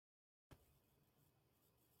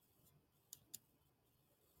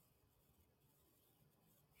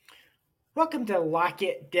Welcome to Lock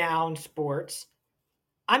It Down Sports.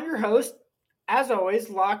 I'm your host, as always,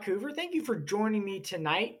 Locke Hoover. Thank you for joining me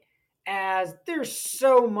tonight as there's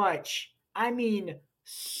so much,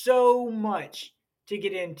 so much to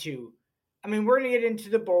get into. We're going to get into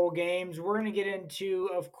the bowl games. We're going to get into,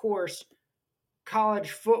 of course,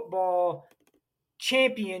 college football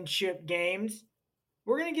championship games.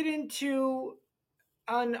 We're going to get into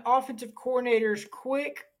an offensive coordinator's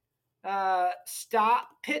quick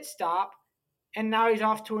pit stop, and now he's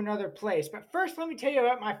off to another place. But first, let me tell you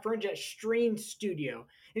about my friends at Stream Studio.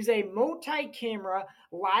 It's a multi-camera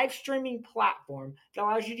live streaming platform that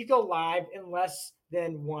allows you to go live in less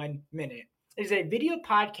than 1 minute. It is a video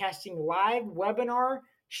podcasting live webinar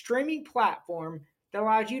streaming platform that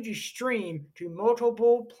allows you to stream to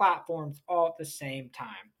multiple platforms all at the same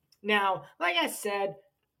time. Now, like I said,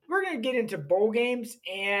 we're going to get into bowl games,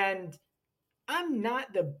 and I'm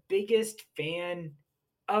not the biggest fan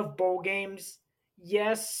of bowl games.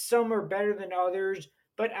 Yes, some are better than others,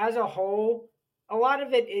 but as a whole, a lot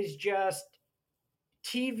of it is just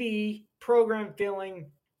TV program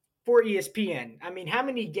filling for ESPN. How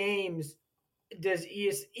many games does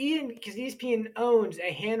ESPN, because ESPN owns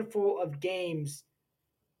a handful of games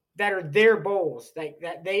that are their bowls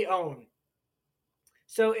that they own.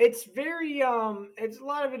 So it's very it's a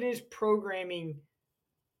lot of it is programming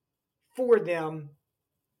for them,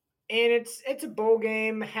 and it's a bowl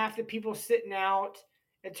game. Half the people sitting out.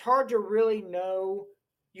 It's hard to really know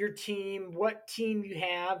your team, what team you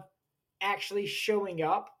have actually showing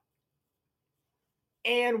up,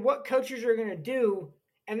 and what coaches are going to do.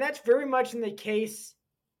 And that's very much in the case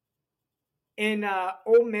in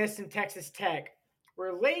Ole Miss and Texas Tech,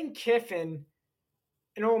 where Lane Kiffin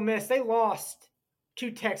and Ole Miss, they lost to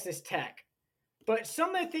Texas Tech. But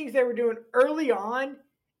some of the things they were doing early on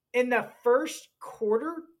in the first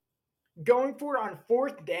quarter, going for it on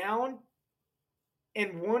fourth down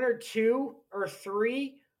and one or two or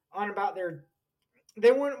three on about their,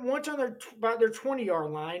 they went once on their about their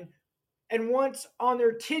 20-yard line and once on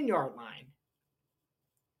their 10-yard line.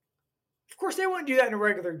 Of course, they wouldn't do that in a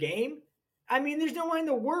regular game. There's no way in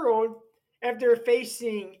the world if they're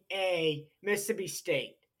facing a Mississippi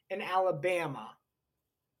State, an Alabama,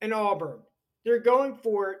 an Auburn, they're going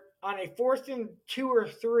for it on a fourth and two or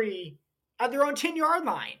three at their own 10-yard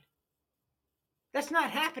line. That's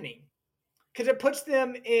not happening, because it puts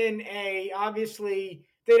them in a, obviously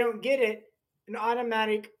they don't get it, an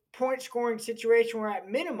automatic point scoring situation where at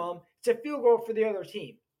minimum it's a field goal for the other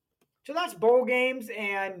team. So that's bowl games,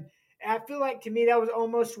 and I feel like to me that was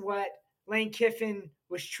almost what Lane Kiffin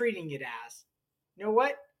was treating it as. You know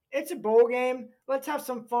what? It's a bowl game. Let's have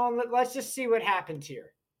some fun. Let's just see what happens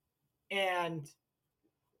here. And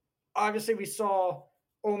obviously we saw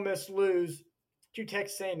Ole Miss lose to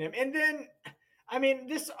Texas A&M. And then,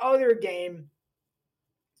 this other game,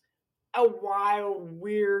 a wild,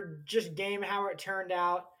 weird, just game how it turned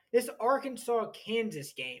out. This Arkansas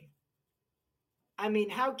Kansas game.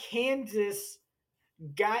 How Kansas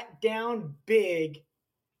got down big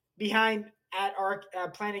behind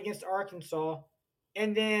playing against Arkansas,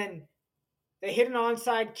 and then they hit an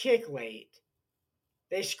onside kick late.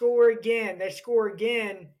 They score again. They score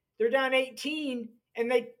again. They're down 18,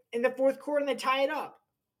 and they in the fourth quarter and they tie it up.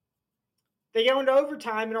 They go into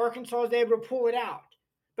overtime, and Arkansas is able to pull it out.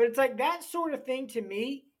 But it's like that sort of thing to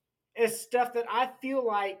me is stuff that I feel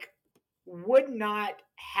like would not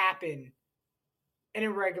happen in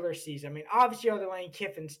a regular season. Obviously, all the Lane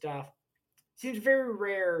Kiffin stuff seems very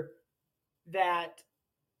rare that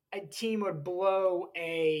a team would blow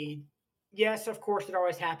a. Yes, of course, it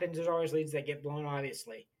always happens. There's always leads that get blown,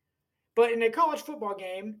 obviously. But in a college football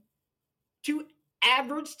game, two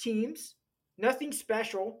average teams, nothing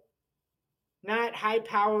special, not high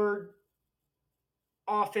powered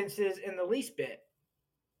offenses in the least bit,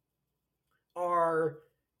 are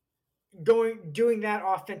doing that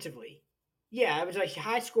offensively. Yeah, it was a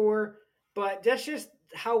high score, but that's just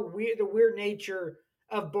how weird the weird nature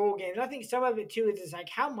of bowl games. I think some of it too is just like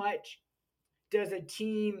how much does a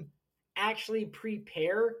team actually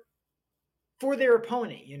prepare for their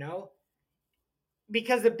opponent,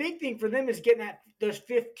 Because the big thing for them is getting those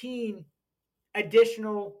 15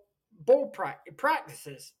 additional bowl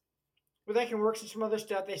practices where they can work some other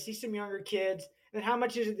stuff. They see some younger kids. And how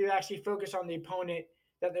much is it to actually focus on the opponent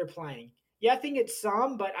that they're playing? Yeah, I think it's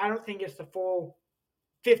some, but I don't think it's the full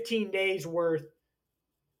 15 days worth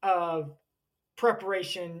of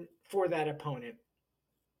preparation for that opponent.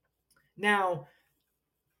 Now,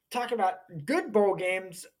 talk about good bowl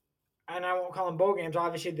games, and I won't call them bowl games,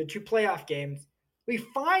 obviously, the two playoff games. We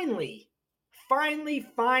finally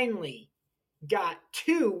got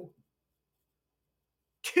two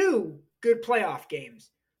good playoff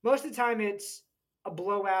games. Most of the time, it's a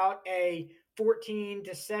blowout, a 14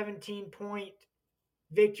 to 17 point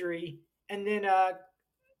victory, and then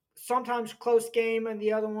sometimes close game on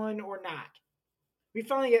the other one or not. We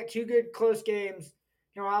finally got two good close games.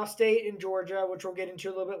 Ohio State and Georgia, which we'll get into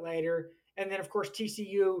a little bit later, and then of course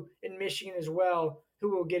TCU and Michigan as well,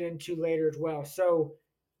 who we'll get into later as well. So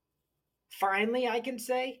finally, I can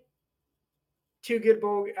say two good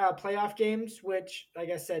bowl playoff games, which, like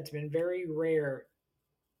I said, it's been very rare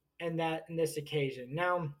in this occasion.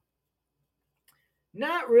 Now,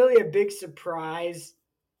 not really a big surprise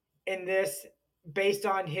in this, based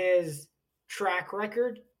on his track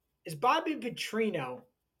record, is Bobby Petrino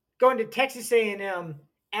going to Texas A&M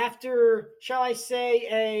after, shall I say,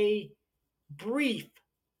 a brief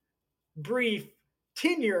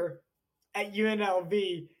tenure at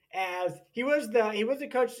UNLV, as he was the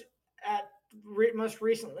coach at most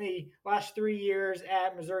recently last 3 years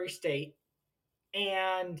at Missouri State,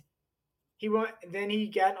 and he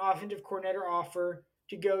got an offensive coordinator offer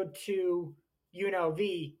to go to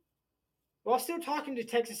UNLV while still talking to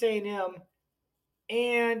Texas A&M.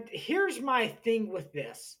 And here's my thing with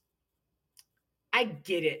this. I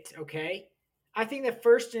get it, okay? I think the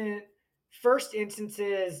first instance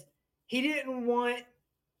is he didn't want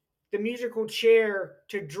the musical chair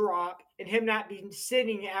to drop and him not be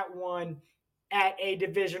sitting at one at a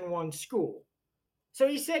Division One school. So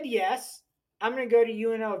he said yes. I'm going to go to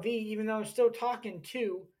UNLV, even though I'm still talking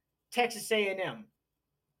to Texas A&M.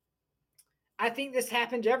 I think this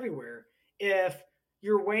happens everywhere. If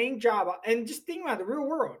you're weighing and just think about the real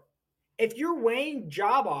world. If you're weighing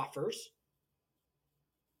job offers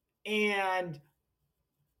and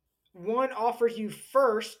one offers you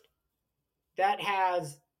first that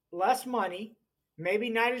has less money, maybe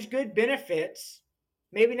not as good benefits,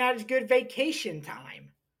 maybe not as good vacation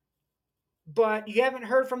time, but you haven't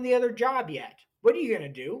heard from the other job yet, what are you going to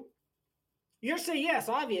do? You're going to say yes,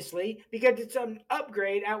 obviously, because it's an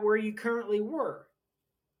upgrade at where you currently were.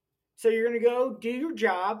 So you're going to go do your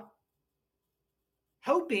job,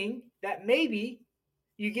 hoping that maybe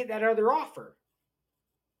you get that other offer.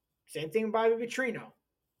 Same thing with Bobby Petrino.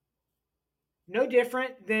 No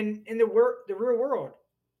different than in the real world.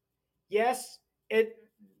 Yes,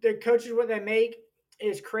 the coaches, what they make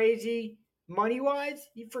is crazy money wise,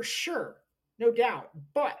 for sure, no doubt.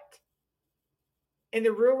 But in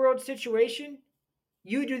the real world situation,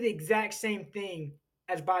 you do the exact same thing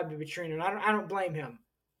as Bobby Petrino, and I don't blame him.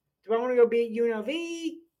 Do I want to go be at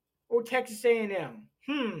UNLV or Texas A&M?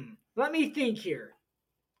 Let me think here.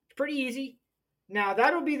 It's pretty easy. Now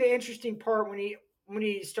that'll be the interesting part when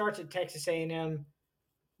he starts at Texas A&M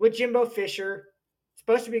with Jimbo Fisher,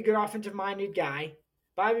 supposed to be a good offensive minded guy.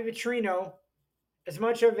 Bobby Petrino, as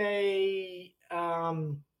much of a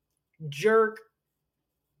jerk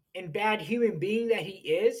and bad human being that he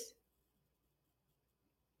is,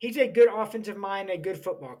 he's a good offensive mind, a good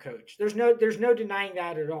football coach. There's no denying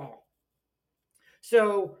that at all.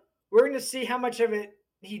 So we're going to see how much of it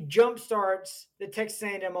he jumpstarts the Texas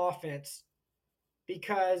A&M offense,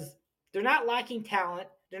 because they're not lacking talent.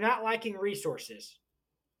 They're not lacking resources.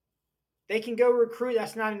 They can go recruit.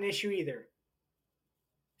 That's not an issue either.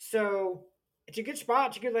 So it's a good spot.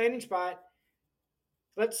 It's a good landing spot.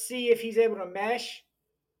 Let's see if he's able to mesh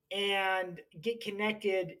and get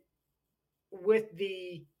connected with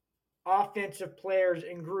the offensive players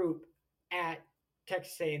and group at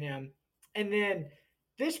Texas A&M. And then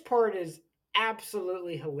this part is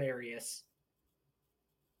absolutely hilarious.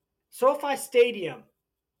 SoFi Stadium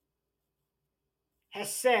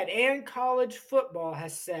has said, and college football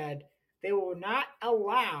has said, they will not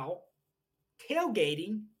allow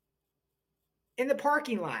tailgating in the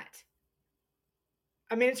parking lot.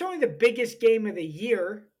 I mean, it's only the biggest game of the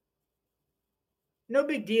year. No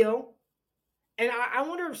big deal. And I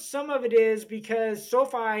wonder if some of it is because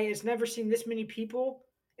SoFi has never seen this many people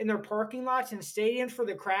in their parking lots and stadiums for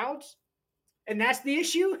the crowds. And that's the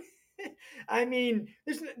issue. I mean,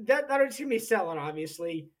 that's going to be selling,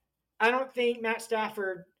 obviously. I don't think Matt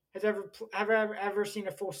Stafford has ever seen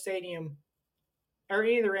a full stadium or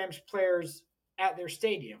any of the Rams players at their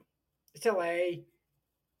stadium. It's LA.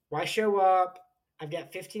 Why show up? I've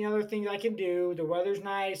got 15 other things I can do. The weather's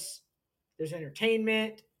nice. There's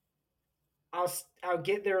entertainment. I'll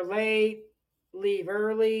get there late, leave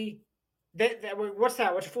early. What's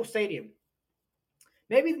that? What's a full stadium?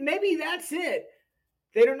 Maybe that's it.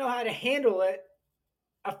 They don't know how to handle it.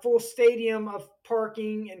 A full stadium of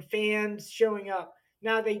parking and fans showing up.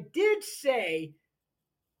 Now they did say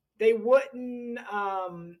they wouldn't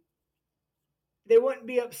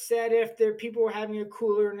be upset if their people were having a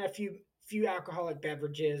cooler and a few alcoholic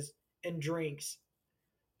beverages and drinks.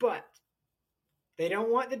 But They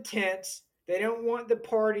don't want the tents. They don't want the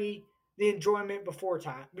party, the enjoyment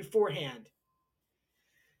beforehand.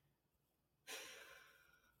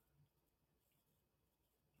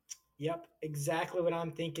 Yep, exactly what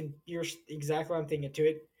I'm thinking. You're exactly what I'm thinking to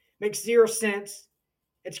it. Makes zero sense.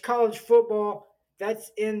 It's college football.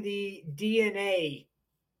 That's in the DNA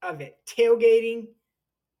of it. Tailgating,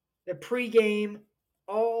 the pregame,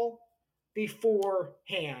 all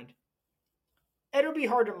beforehand. It'll be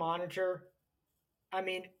hard to monitor. I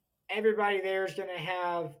mean, everybody there is going to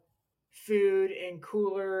have food and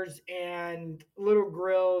coolers and little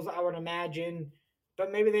grills, I would imagine. But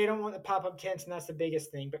maybe they don't want the pop up tents, and that's the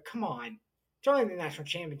biggest thing. But come on. It's only the national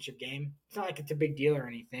championship game. It's not like it's a big deal or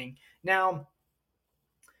anything. Now,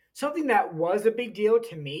 something that was a big deal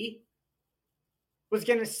to me was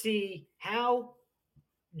going to see how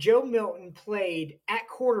Joe Milton played at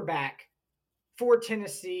quarterback for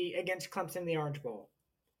Tennessee against Clemson in the Orange Bowl.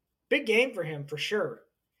 Big game for him, for sure.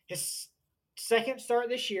 His second start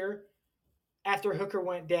this year after Hooker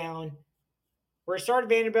went down, where he started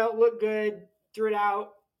Vanderbilt, looked good, threw it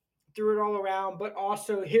out, threw it all around. But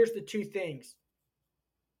also, here's the two things: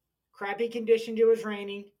 crappy conditions, it was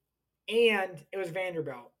raining, and it was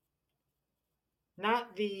Vanderbilt.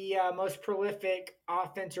 Not the most prolific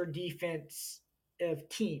offense or defense of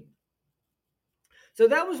team. So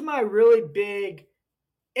that was my really big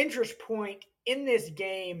interest point in this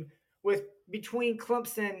game with between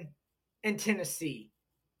Clemson and Tennessee.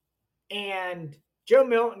 And Joe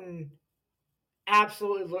Milton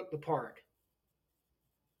absolutely looked the part.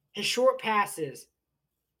 His short passes,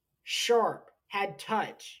 sharp, had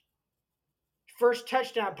touch. First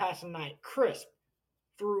touchdown pass of the night, crisp,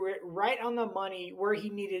 threw it right on the money where he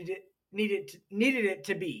needed it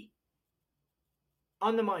to be.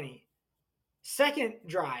 On the money. Second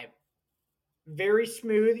drive, very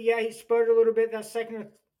smooth. Yeah, he sputtered a little bit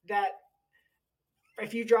that a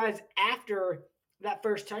few drives after that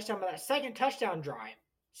first touchdown, but that second touchdown drive,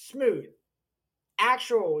 smooth.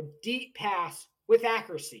 Actual deep pass with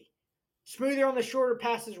accuracy. Smoother on the shorter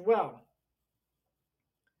pass as well.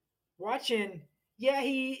 Watching,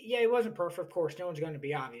 he wasn't perfect, of course. No one's going to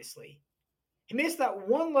be, obviously. He missed that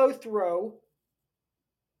one low throw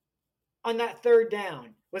on that third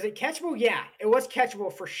down. Was it catchable? Yeah, it was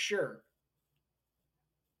catchable for sure.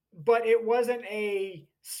 But it wasn't a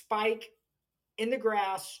spike in the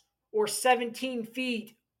grass or 17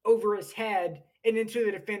 feet over his head and into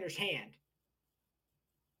the defender's hand.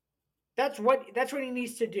 That's what he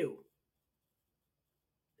needs to do.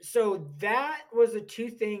 So that was the two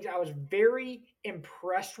things I was very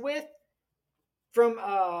impressed with from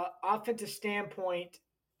an offensive standpoint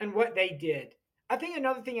and what they did. I think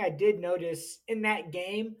another thing I did notice in that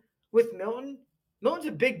game with Milton, Milton's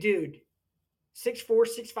a big dude. 6'4",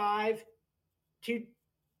 6'5",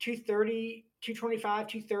 230, 225,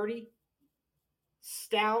 230.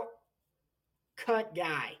 Stout, cut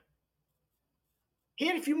guy. He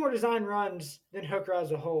had a few more design runs than Hooker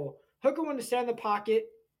as a whole. Hooker wanted to stand in the pocket,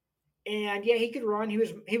 and yeah, he could run.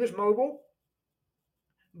 He was mobile,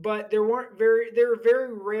 but there were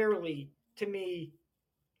very rarely to me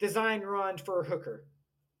design runs for Hooker.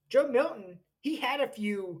 Joe Milton, he had a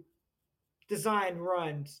few design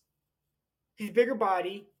runs. He's bigger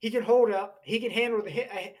body. He can hold up. He can handle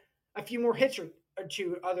a few more hits or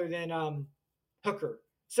two other than Hooker.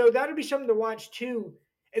 So that'll be something to watch too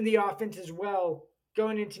in the offense as well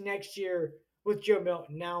going into next year with Joe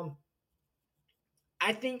Milton. Now,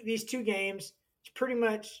 I think these two games pretty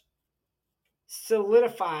much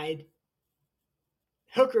solidified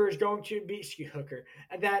Hooker is going to be Hooker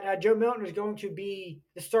that Joe Milton is going to be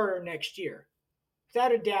the starter next year,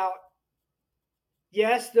 without a doubt.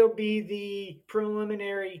 Yes, there'll be the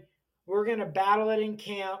preliminary. We're going to battle it in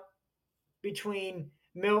camp between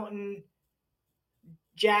Milton,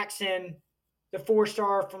 Jackson, the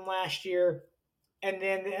 4-star from last year, and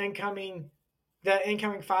then the incoming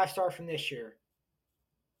 5-star from this year.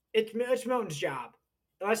 It's Milton's job,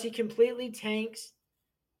 unless he completely tanks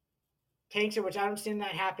it, which I don't see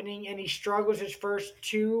that happening, and he struggles his first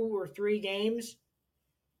 2 or 3 games.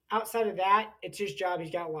 Outside of that, it's his job.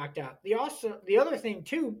 He's got locked up. The other thing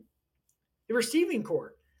too, the receiving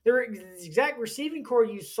core. The exact receiving core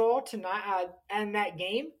you saw tonight in that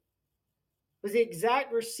game was the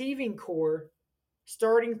exact receiving core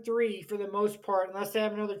starting 3 for the most part, unless they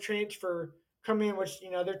have another transfer come in, which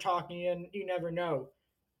they're talking and you never know.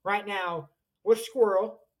 Right now, with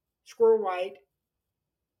Squirrel White,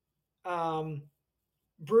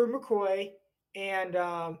 Brew McCoy,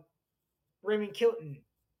 and Raymond Kilton.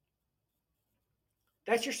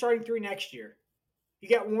 That's your starting 3 next year. You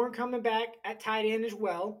got Warren coming back at tight end as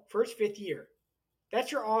well for his 5th year.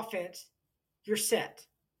 That's your offense. you're set.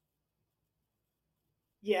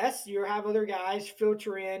 Yes, you have other guys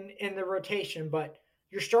filter in the rotation, but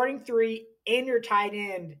your starting three and your tight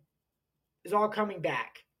end is all coming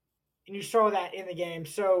back. And you saw that in the game.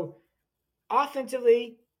 So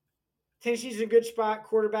offensively, Tennessee's in a good spot,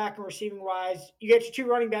 quarterback and receiving wise. You get your two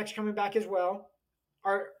running backs coming back as well.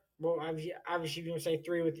 Or well, obviously you're going to say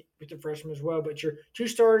three with the freshman as well, but your two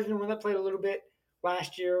starters and one that played a little bit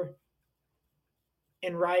last year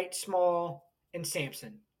in Wright, Small, and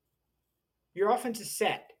Sampson. Your offense is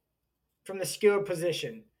set from the skill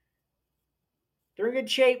position. They're in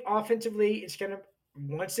good shape offensively. It's going to,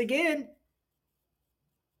 once again,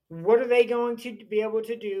 what are they going to be able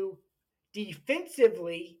to do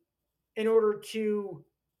defensively in order to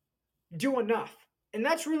do enough? And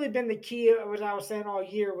that's really been the key of what I was saying all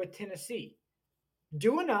year with Tennessee.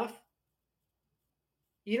 Do enough.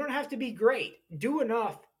 You don't have to be great. Do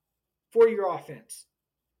enough for your offense.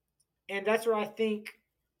 And that's what I think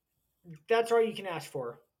that's all you can ask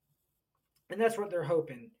for. And that's what they're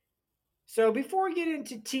hoping. So before we get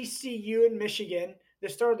into TCU and Michigan, the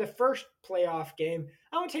start of the first playoff game,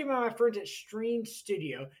 I want to tell you about my friends at Stream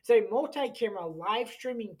Studio. It's a multi-camera live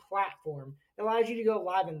streaming platform that allows you to go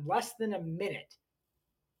live in less than a minute.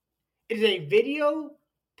 It is a video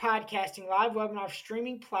podcasting live webinar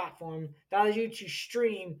streaming platform that allows you to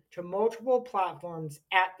stream to multiple platforms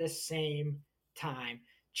at the same time.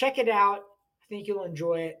 Check it out. I think you'll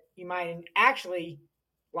enjoy it. You might actually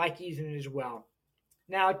like using it as well.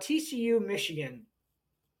 Now, TCU, Michigan.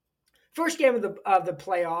 First game of the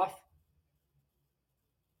playoff.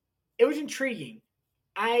 It was intriguing.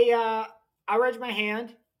 I raised my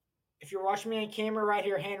hand. If you're watching me on camera right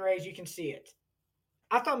here, hand raised, you can see it.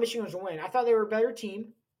 I thought Michigan was going to win. I thought they were a better team,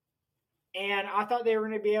 and I thought they were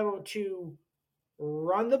going to be able to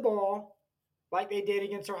run the ball like they did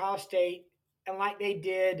against Ohio State and like they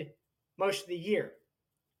did most of the year.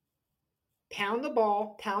 Pound the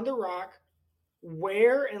ball, pound the rock,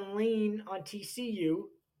 wear and lean on TCU,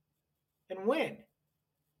 and win.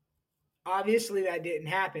 Obviously, that didn't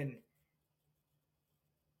happen.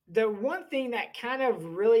 The one thing that kind of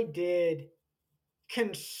really did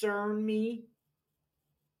concern me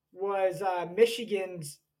was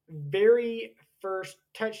Michigan's very first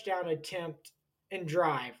touchdown attempt and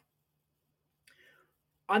drive.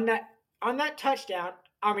 On that touchdown,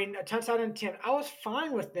 a touchdown attempt, I was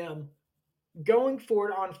fine with them going for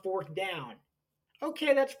it on fourth down.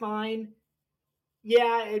 Okay, that's fine.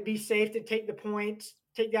 Yeah, it'd be safe to take the points,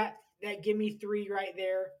 take that give me three right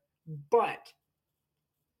there. But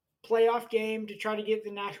playoff game to try to get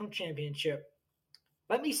the national championship.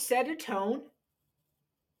 Let me set a tone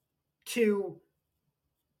to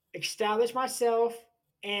establish myself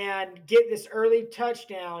and get this early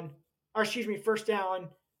touchdown, or excuse me, first down,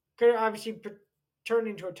 could obviously turn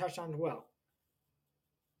into a touchdown as well.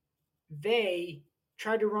 They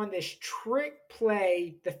tried to run this trick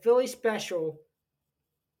play, the Philly special,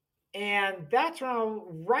 and that's when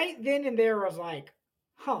right then and there I was like,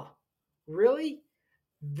 huh, really?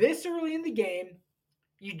 This early in the game,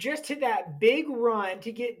 you just hit that big run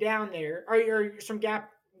to get down there, or some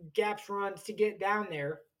gaps runs to get down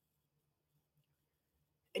there,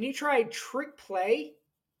 and you try a trick play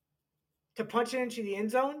to punch it into the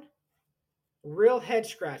end zone, real head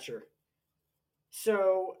scratcher.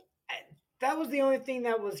 So that was the only thing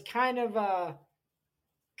that was kind of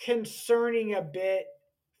concerning a bit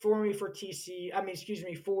for me for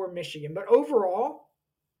Michigan. But overall,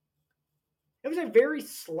 it was a very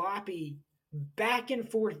sloppy back and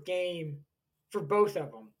forth game for both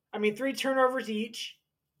of them. 3 turnovers each.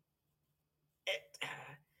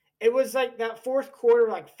 It was like that fourth quarter,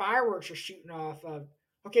 like fireworks are shooting off of,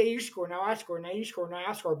 okay, you score, now I score, now you score, now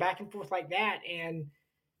I score, back and forth like that. And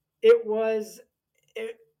it was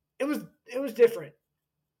it, it was different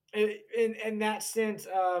in that sense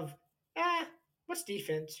of, what's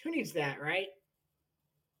defense? Who needs that, right?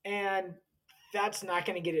 And that's not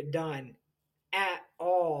going to get it done at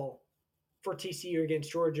all for TCU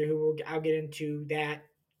against Georgia, I'll get into that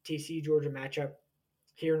TCU Georgia matchup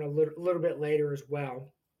here in a little bit later as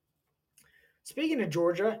well. Speaking of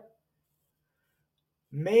Georgia,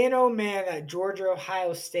 man, oh man, that Georgia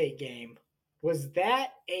Ohio State game. Was that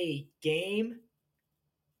a game?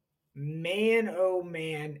 Man, oh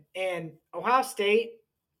man. And Ohio State,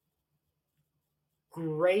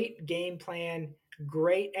 great game plan,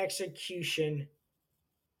 great execution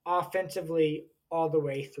offensively all the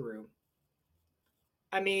way through.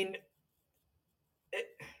 I mean,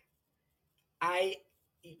 I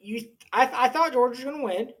thought Georgia was going to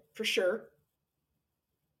win for sure,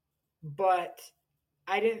 but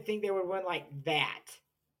I didn't think they would win like that.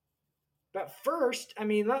 But first, I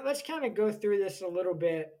mean, let's kind of go through this a little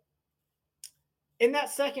bit. In that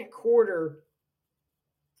second quarter,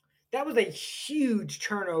 that was a huge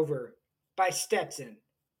turnover by Stetson.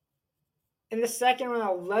 In the second,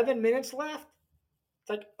 around 11 minutes left, it's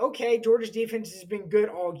like, okay, Georgia's defense has been good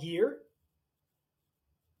all year.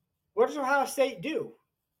 What does Ohio State do?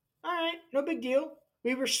 All right, no big deal.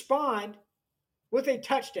 We respond with a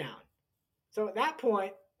touchdown. So at that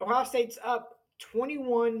point, Ohio State's up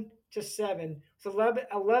 21-7 with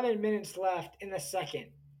 11 minutes left in the second.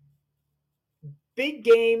 Big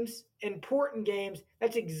games, important games,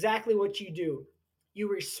 that's exactly what you do.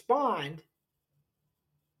 You respond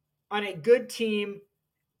on a good team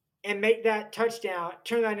and make that touchdown,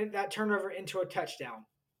 turn that turnover into a touchdown.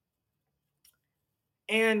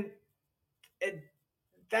 And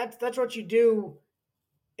that's what you do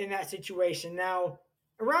in that situation. Now,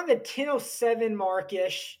 around the 10:07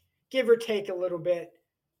 markish, give or take a little bit.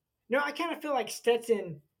 No, I kind of feel like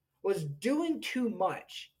Stetson was doing too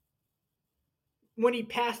much when he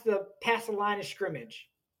passed the line of scrimmage.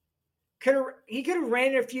 He could have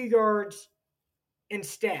ran it a few yards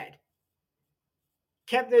instead.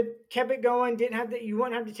 Kept it going. Didn't have you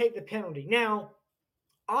wouldn't have to take the penalty. Now,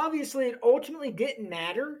 obviously, it ultimately didn't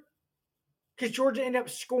matter because Georgia ended up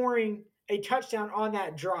scoring a touchdown on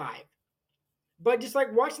that drive. But just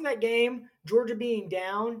like watching that game, Georgia being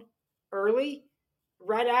down early,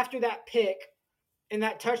 right after that pick and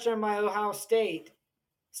that touchdown by Ohio State,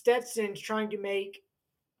 Stetson's trying to make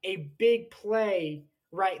a big play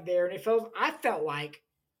right there. And I felt like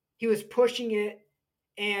he was pushing it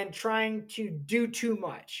and trying to do too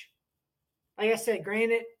much. Like I said,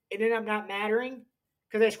 granted, it ended up not mattering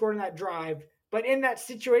because they scored on that drive. But in that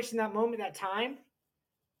situation, that moment, that time,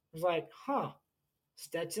 I was like,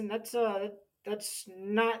 Stetson, that's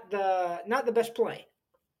not the best play.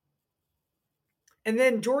 And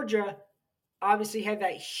then Georgia obviously had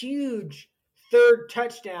that huge third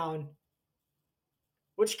touchdown,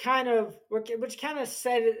 which kind of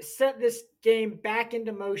set this game back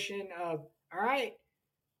into motion of, all right,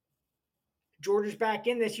 Georgia's back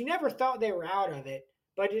in this. You never thought they were out of it,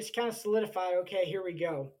 but it's kind of solidified, okay, here we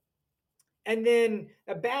go. And then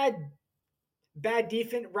a bad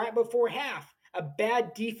defense right before half, a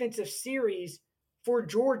bad defensive series for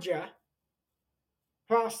Georgia.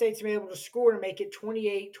 Ohio State's been able to score to make it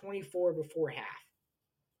 28-24 before half.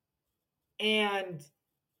 And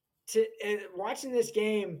watching this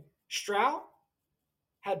game, Stroud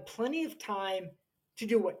had plenty of time to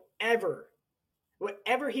do whatever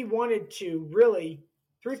he wanted to, really,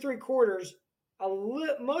 through three quarters.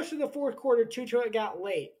 Most of the fourth quarter, till it got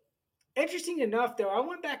late. Interesting enough, though, I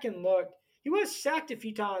went back and looked. He was sacked a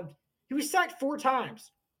few times. He was sacked 4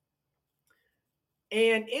 times.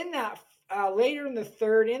 And in that later in the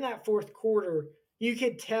third, in that fourth quarter, you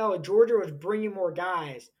could tell Georgia was bringing more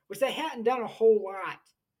guys, which they hadn't done a whole lot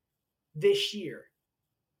this year.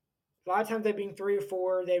 A lot of times they'd be 3 or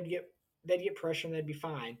 4, they'd get pressure and they'd be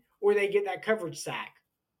fine, or they get that coverage sack,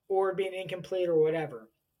 or being incomplete or whatever.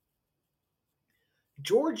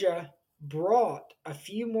 Georgia brought a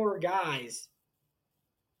few more guys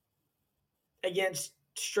against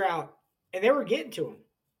Stroud, and they were getting to him.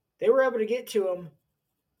 They were able to get to him,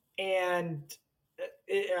 and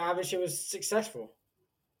it obviously was successful.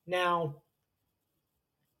 Now,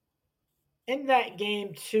 in that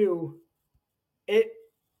game too,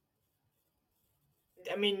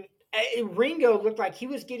 Ringo looked like he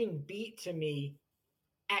was getting beat to me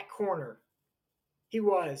at corner. He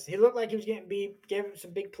was. He looked like he was getting beat, gave him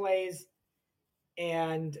some big plays,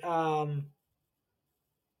 and it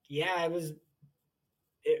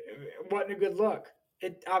wasn't a good look.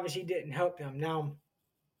 It obviously didn't help him. Now,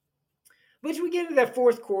 once we get into that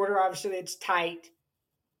fourth quarter, obviously it's tight.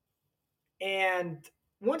 And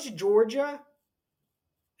once Georgia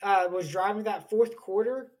was driving that fourth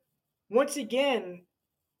quarter, once again,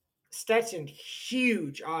 Stetson,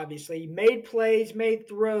 huge, obviously, made plays, made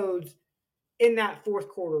throws in that fourth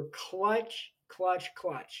quarter. Clutch.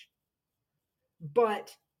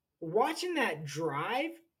 But watching that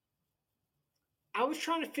drive, I was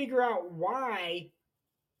trying to figure out why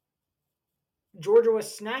Georgia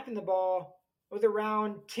was snapping the ball with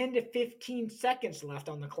around 10 to 15 seconds left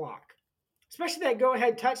on the clock, especially that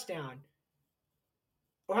go-ahead touchdown.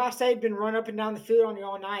 Ohio State had been run up and down the field on you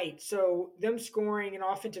all night, so them scoring and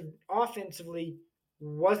offensively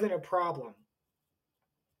wasn't a problem.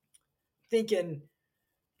 Thinking,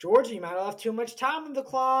 Georgia, you might have left too much time on the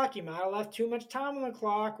clock.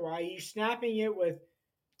 Why are you snapping it with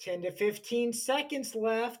 10 to 15 seconds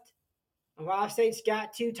left? Ohio State's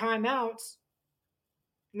got 2 timeouts.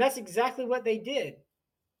 And that's exactly what they did.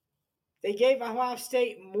 They gave Ohio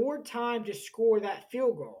State more time to score that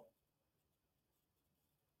field goal.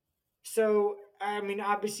 So, I mean,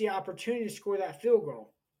 obviously, opportunity to score that field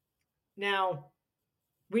goal. Now,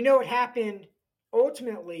 we know what happened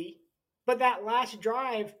ultimately, but that last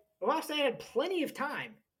drive, Ohio State had plenty of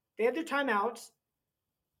time. They had their timeouts.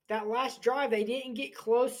 That last drive, they didn't get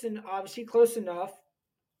close and obviously close enough.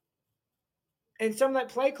 And some of that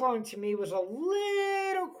play calling to me was a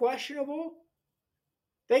little questionable.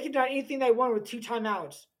 They could have done anything they wanted with two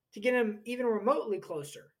timeouts to get them even remotely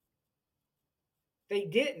closer. They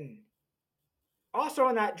didn't. Also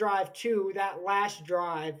on that drive, too, that last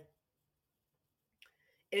drive,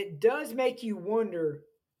 it does make you wonder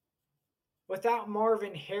without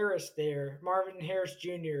Marvin Harris there, Marvin Harris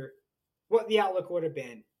Jr., what the outlook would have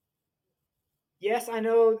been. Yes, I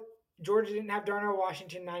know Georgia didn't have Darnell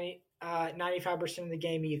Washington 95% of the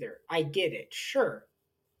game either. I get it, sure.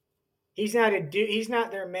 He's not a dude. He's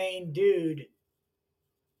not their main dude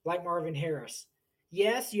like Marvin Harris.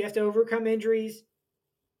 Yes, you have to overcome injuries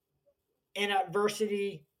and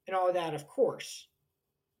adversity and all of that, of course.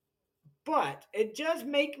 But it does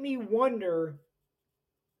make me wonder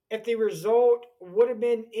if the result would have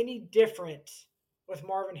been any different with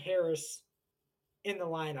Marvin Harris in the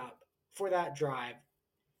lineup for that drive.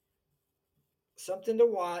 Something to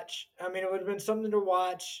watch. I mean, it would have been something to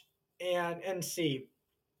watch and see.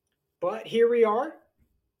 But here we are.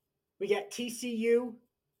 We got TCU,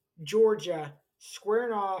 Georgia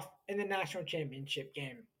squaring off in the national championship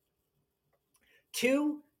game.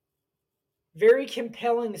 Two very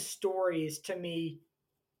compelling stories to me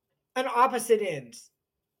on opposite ends.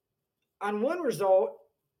 On one result,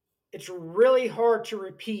 it's really hard to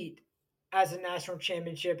repeat as a national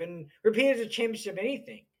championship and repeat as a championship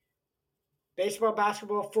anything. Baseball,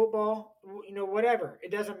 basketball, football, whatever.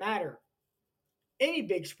 It doesn't matter. Any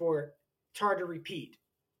big sport, it's hard to repeat.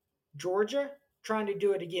 Georgia trying to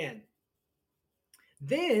do it again.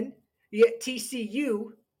 Then you get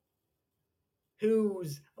TCU,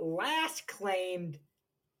 whose last claimed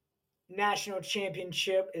national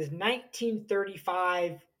championship is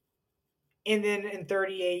 1935, and then in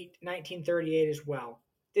 1938 as well.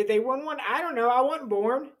 Did they win one? I don't know. I wasn't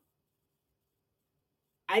born.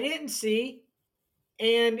 I didn't see.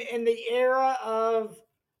 And in the era of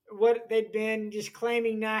what they'd been just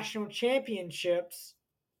claiming national championships,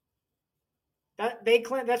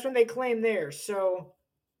 that's when they claim theirs. So,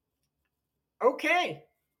 okay,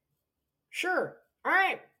 sure, all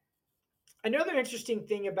right. Another interesting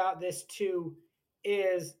thing about this too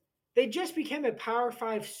is they just became a Power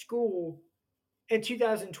Five school in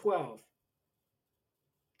 2012.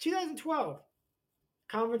 2012.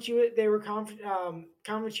 They were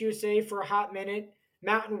Conference USA for a hot minute,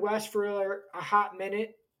 Mountain West for a hot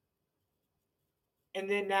minute, and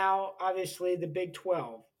then now obviously the Big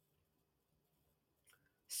 12.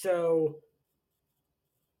 So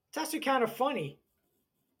it's actually kind of funny.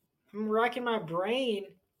 I'm racking my brain.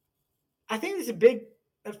 I think this is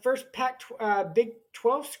the first Big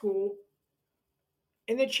 12 school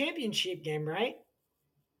in the championship game, right?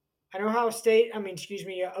 I know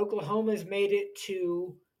Oklahoma's made it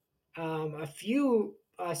to a few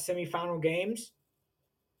semifinal games,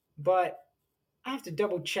 but I have to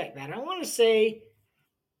double check that. I want to say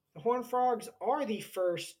the Horned Frogs are the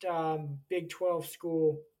first Big 12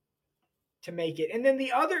 school to make it. And then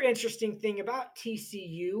the other interesting thing about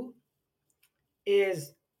TCU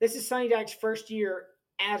is this is Sonny Dykes' first year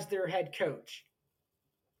as their head coach.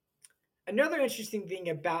 Another interesting thing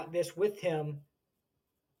about this with him,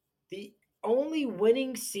 the only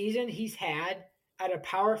winning season he's had at a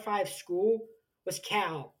Power 5 school was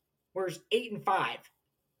Cal, where it's 8-5.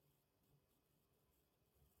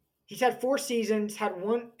 He's had 4 seasons, had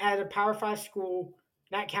one at a Power 5 school,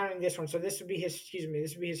 not counting this one. So this would be his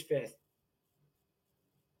fifth.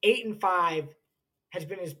 8-5 has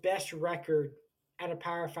been his best record at a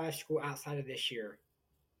Power 5 school outside of this year.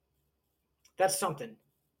 That's something.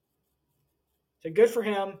 So good for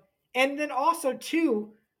him. And then also,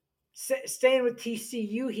 too, staying with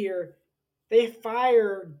TCU here, they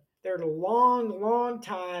fired their long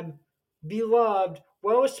time beloved,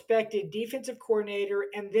 well-respected defensive coordinator,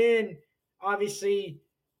 and then obviously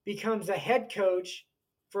becomes a head coach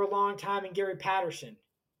for a long time in Gary Patterson.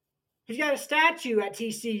 He's got a statue at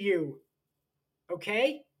TCU.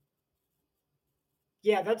 Okay?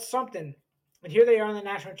 Yeah, that's something. And here they are in the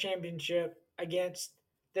national championship against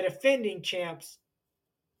the defending champs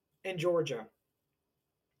in Georgia.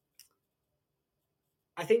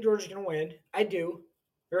 I think Georgia's going to win. I do.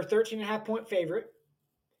 They're a 13.5-point favorite.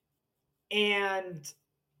 And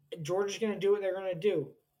Georgia's going to do what they're going to do.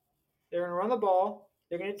 They're going to run the ball.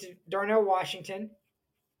 They're going to Darnell Washington.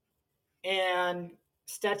 And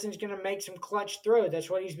Stetson's going to make some clutch throws. That's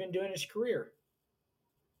what he's been doing his career.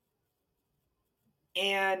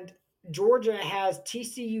 And Georgia has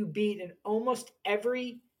TCU beat in almost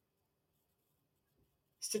every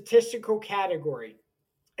statistical category,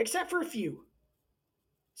 except for a few.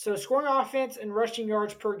 So scoring offense and rushing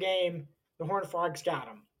yards per game, the Horned Frogs got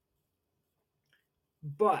them.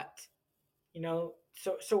 But,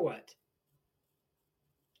 so what?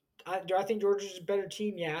 Do I think Georgia's a better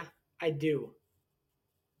team? Yeah, I do.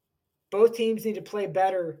 Both teams need to play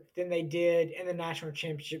better than they did in the national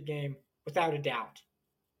championship game, without a doubt.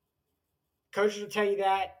 Coaches will tell you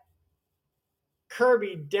that.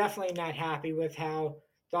 Kirby definitely not happy with how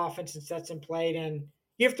the offense and Stetson played. And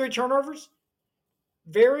you have 3 turnovers.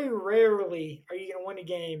 Very rarely are you going to win a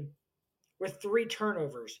game with 3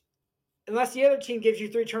 turnovers, unless the other team gives you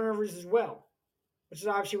 3 turnovers as well, which is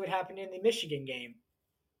obviously what happened in the Michigan game.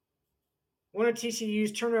 One of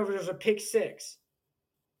TCU's turnovers was a pick six.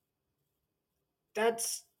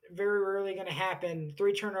 That's very rarely going to happen.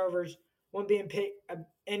 3 turnovers, one being pick,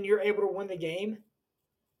 and you're able to win the game.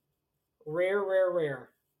 Rare, rare, rare.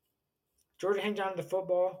 Georgia hangs on to the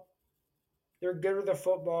football. They're good with the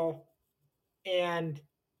football, and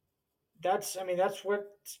that's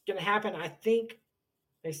what's going to happen. I think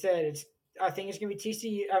they said I think it's going to be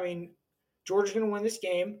TCU. Georgia's going to win this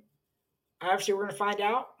game. Obviously, we're going to find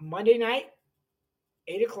out Monday night,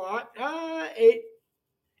 8 o'clock.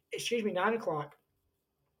 9 o'clock.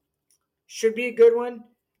 Should be a good one.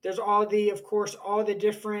 There's of course, all the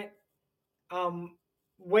different um,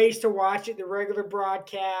 ways to watch it. The regular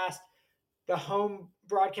broadcast, the home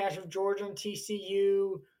broadcast of Georgia and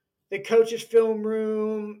TCU, the coaches' film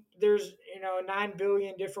room. There's 9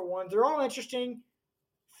 billion different ones. They're all interesting,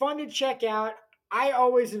 fun to check out. I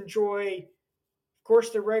always enjoy, of course,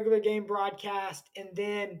 the regular game broadcast, and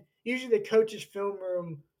then usually the coaches' film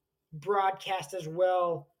room broadcast as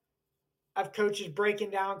well, of coaches breaking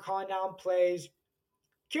down, calling down plays.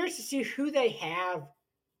 Curious to see who they have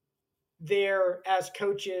there as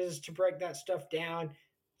coaches to break that stuff down.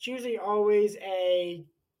 It's usually always a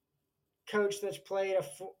coach that's played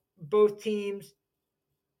both teams.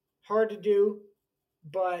 Hard to do,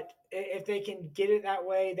 but if they can get it that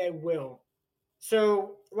way, they will.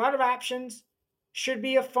 So a lot of options. Should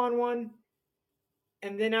be a fun one.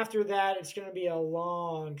 And then after that, it's going to be a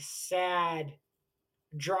long, sad,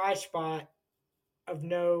 dry spot of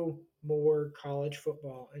no more college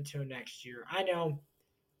football until next year. I know.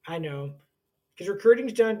 Because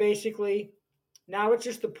recruiting's done basically. Now it's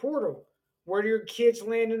just the portal. Where do your kids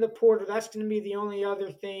land in the portal? That's going to be the only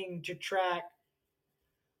other thing to track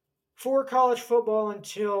for college football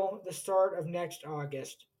until the start of next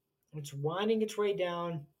August. It's winding its way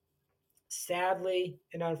down, sadly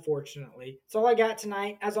and unfortunately. That's all I got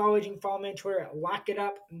tonight. As always, you can follow me on Twitter at Lock It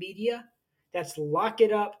Up Media. That's Lock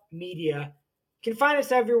It Up Media. You can find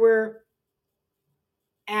us everywhere.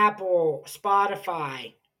 Apple,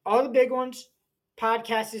 Spotify, all the big ones.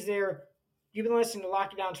 Podcast is there. You've been listening to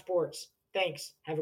Lock It Down Sports. Thanks. Have a